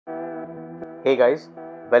Hey guys,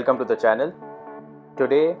 welcome to the channel.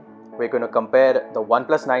 Today we're going to compare the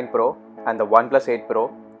OnePlus 9 Pro and the OnePlus 8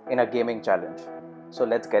 Pro in a gaming challenge. So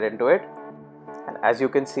let's get into it. And as you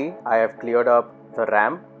can see, I have cleared up the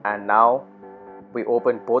RAM and now we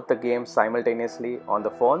open both the games simultaneously on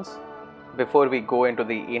the phones. Before we go into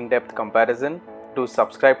the in-depth comparison, do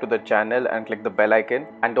subscribe to the channel and click the bell icon,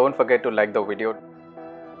 and don't forget to like the video.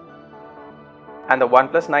 And the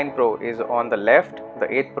OnePlus 9 Pro is on the left,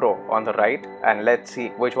 the 8 Pro on the right, and let's see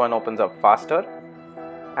which one opens up faster.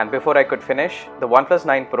 And before I could finish, the OnePlus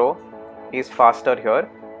 9 Pro is faster here,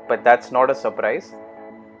 but that's not a surprise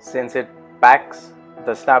since it packs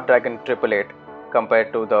the Snapdragon 888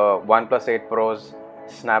 compared to the OnePlus 8 Pro's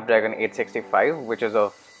Snapdragon 865, which is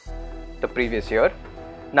of the previous year.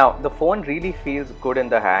 Now the phone really feels good in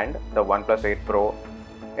the hand, the OnePlus 8 Pro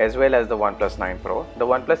as well as the OnePlus 9 Pro. The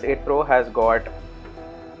OnePlus 8 Pro has got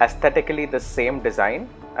aesthetically the same design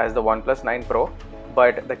as the OnePlus 9 Pro,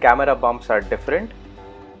 but the camera bumps are different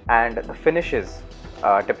and the finishes,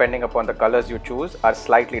 depending upon the colors you choose, are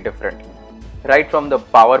slightly different. Right from the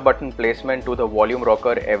power button placement to the volume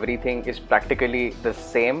rocker, everything is practically the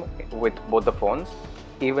same with both the phones.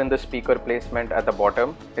 Even the speaker placement at the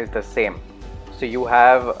bottom is the same. So you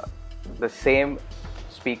have the same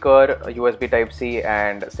speaker, USB Type-C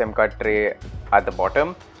and SIM card tray at the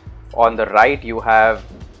bottom. On the right you have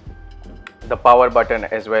the power button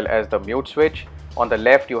as well as the mute switch. On the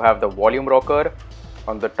left you have the volume rocker.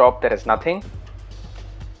 On the top there is nothing.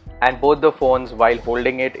 And both the phones, while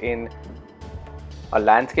holding it in a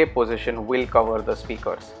landscape position, will cover the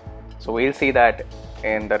speakers. So we'll see that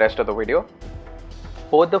in the rest of the video.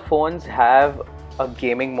 Both the phones have a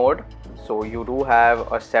gaming mode. So you do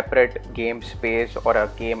have a separate game space or a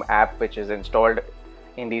game app which is installed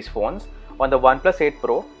in these phones. On the OnePlus 8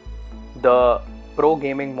 Pro, the Pro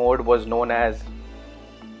gaming mode was known as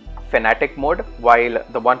Fanatic mode, while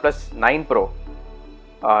the OnePlus 9 Pro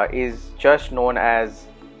is just known as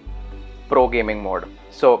Pro gaming mode.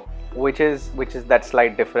 So which is that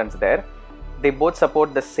slight difference there. They both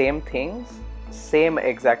support the same things, same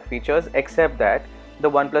exact features, except that the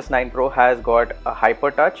OnePlus 9 Pro has got a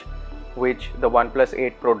hyper touch, which the OnePlus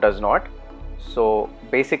 8 Pro does not. So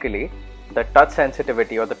basically the touch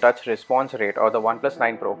sensitivity or the touch response rate or the OnePlus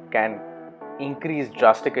 9 Pro can increase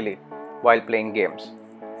drastically while playing games.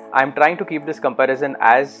 I'm trying to keep this comparison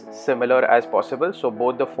as similar as possible, so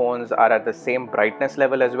both the phones are at the same brightness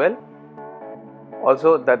level as well.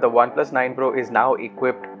 Also, that the OnePlus 9 Pro is now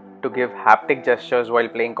equipped to give haptic gestures while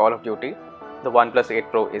playing Call of Duty. The OnePlus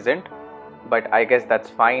 8 Pro isn't, but I guess that's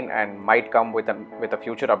fine and might come with a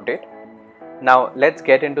future update. Now let's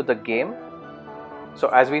get into the game. So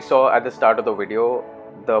as we saw at the start of the video,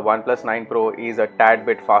 the OnePlus 9 Pro is a tad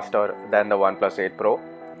bit faster than the OnePlus 8 Pro,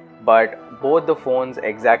 but both the phones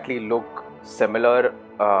exactly look similar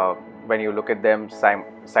when you look at them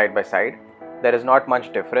side by side. There is not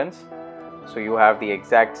much difference. So you have the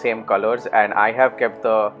exact same colors, and I have kept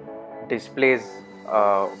the displays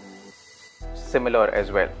similar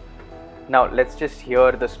as well. Now let's just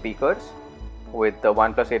hear the speakers with the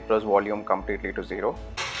OnePlus 8 Pro's volume completely to 0.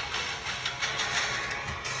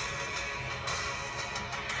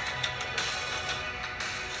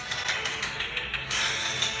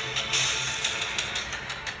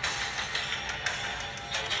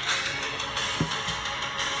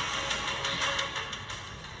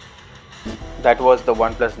 That was the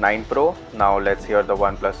OnePlus 9 Pro. Now let's hear the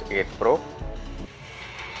OnePlus 8 Pro.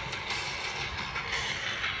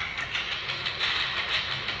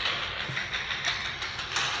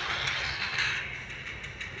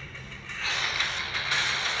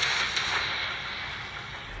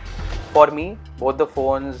 For me, both the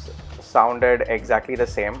phones sounded exactly the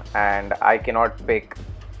same and I cannot pick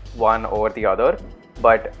one over the other,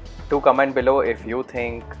 but do comment below if you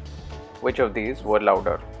think which of these were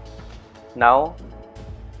louder. Now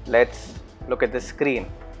let's look at the screen.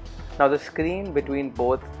 Now the screen between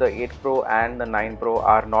both the 8 Pro and the 9 Pro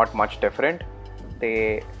are not much different.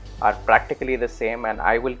 They are practically the same, and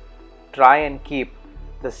I will try and keep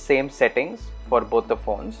the same settings for both the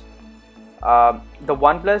phones. The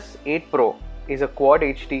OnePlus 8 Pro is a Quad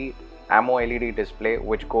HD AMOLED display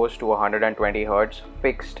which goes to 120 Hz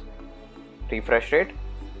fixed refresh rate.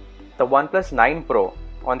 The OnePlus 9 Pro,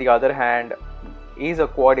 on the other hand, is a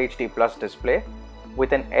Quad HD Plus display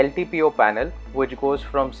with an LTPO panel which goes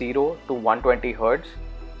from 0 to 120 Hz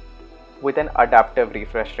with an adaptive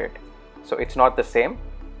refresh rate. So it's not the same.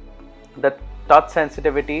 The touch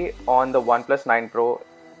sensitivity on the OnePlus 9 Pro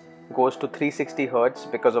goes to 360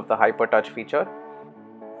 Hz because of the hyper touch feature,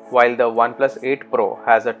 while the OnePlus 8 Pro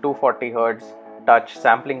has a 240 Hz touch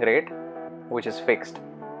sampling rate which is fixed.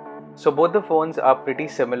 So both the phones are pretty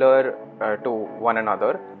similar to one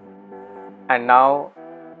another. And now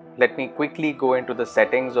let me quickly go into the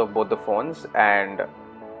settings of both the phones and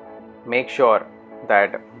make sure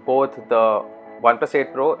that both the OnePlus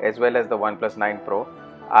 8 Pro as well as the OnePlus 9 Pro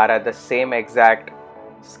are at the same exact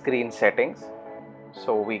screen settings,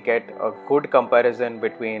 so we get a good comparison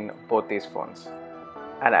between both these phones.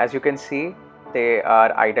 And as you can see, they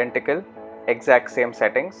are identical, exact same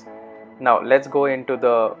settings. Now let's go into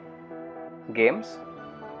the games,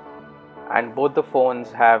 and both the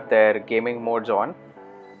phones have their gaming modes on,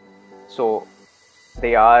 so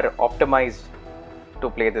they are optimized to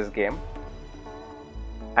play this game.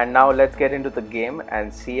 And now let's get into the game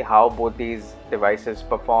and see how both these devices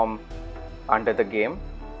perform under the game.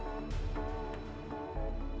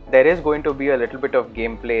 There is going to be a little bit of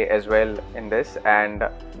gameplay as well in this, and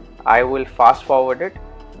I will fast forward it.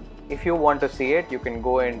 If you want to see it, you can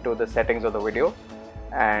go into the settings of the video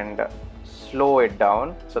and slow it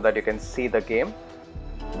down so that you can see the game.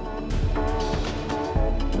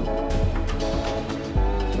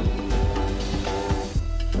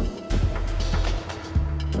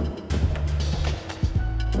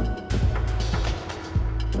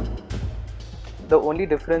 The only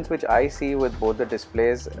difference which I see with both the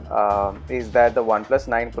displays is that the OnePlus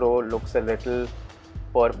 9 Pro looks a little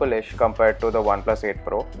purplish compared to the OnePlus 8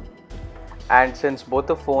 Pro. And since both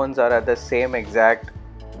the phones are at the same exact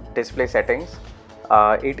display settings,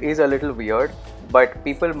 it is a little weird, but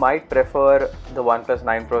people might prefer the OnePlus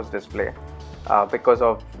 9 Pro's display because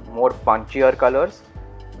of more punchier colors,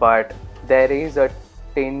 but there is a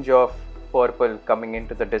tinge of purple coming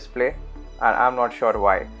into the display, and I'm not sure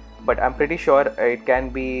why. But I'm pretty sure it can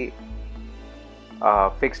be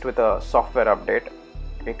fixed with a software update.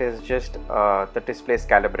 It is just the display's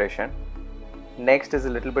calibration. Next is a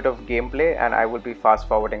little bit of gameplay, and I will be fast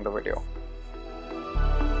forwarding the video.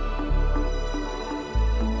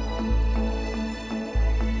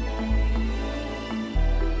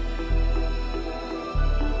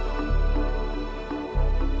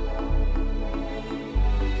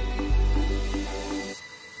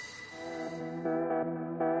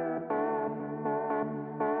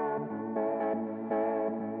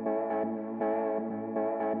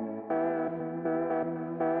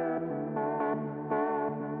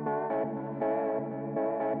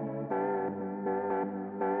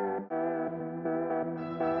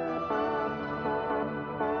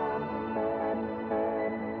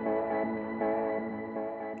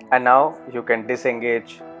 And now you can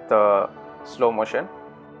disengage the slow motion.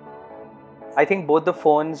 I think both the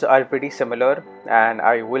phones are pretty similar, and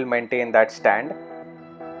I will maintain that stand.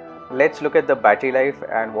 Let's look at the battery life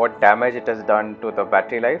and what damage it has done to the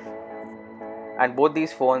battery life. And both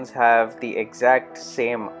these phones have the exact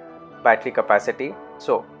same battery capacity.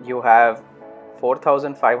 So you have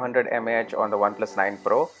 4500 mAh on the OnePlus 9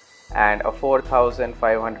 Pro and a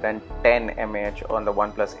 4510 mAh on the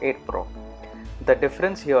OnePlus 8 Pro. The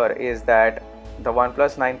difference here is that the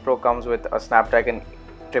OnePlus 9 Pro comes with a Snapdragon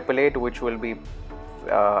 888, which will be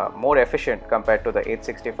more efficient compared to the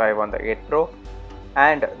 865 on the 8 Pro,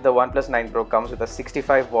 and the OnePlus 9 Pro comes with a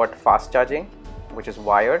 65 watt fast charging, which is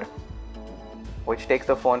wired, which takes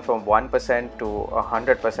the phone from 1% to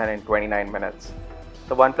 100% in 29 minutes.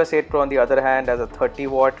 The OnePlus 8 Pro on the other hand has a 30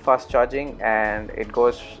 watt fast charging, and it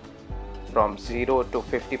goes from 0 to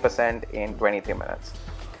 50% in 23 minutes.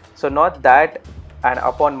 So not that, and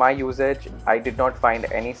upon my usage, I did not find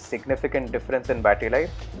any significant difference in battery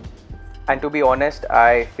life. And to be honest,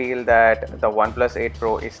 I feel that the OnePlus 8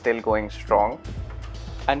 Pro is still going strong.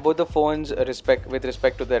 And both the phones with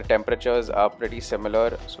respect to their temperatures are pretty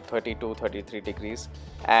similar, so 32-33 degrees.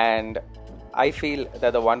 And I feel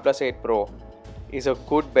that the OnePlus 8 Pro is a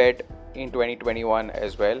good bet in 2021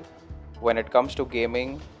 as well. When it comes to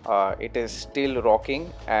gaming, it is still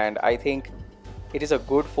rocking, and I think it is a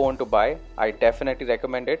good phone to buy. I definitely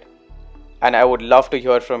recommend it, and I would love to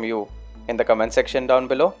hear from you in the comment section down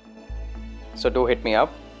below. So do hit me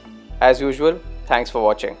up. As usual, thanks for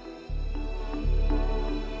watching.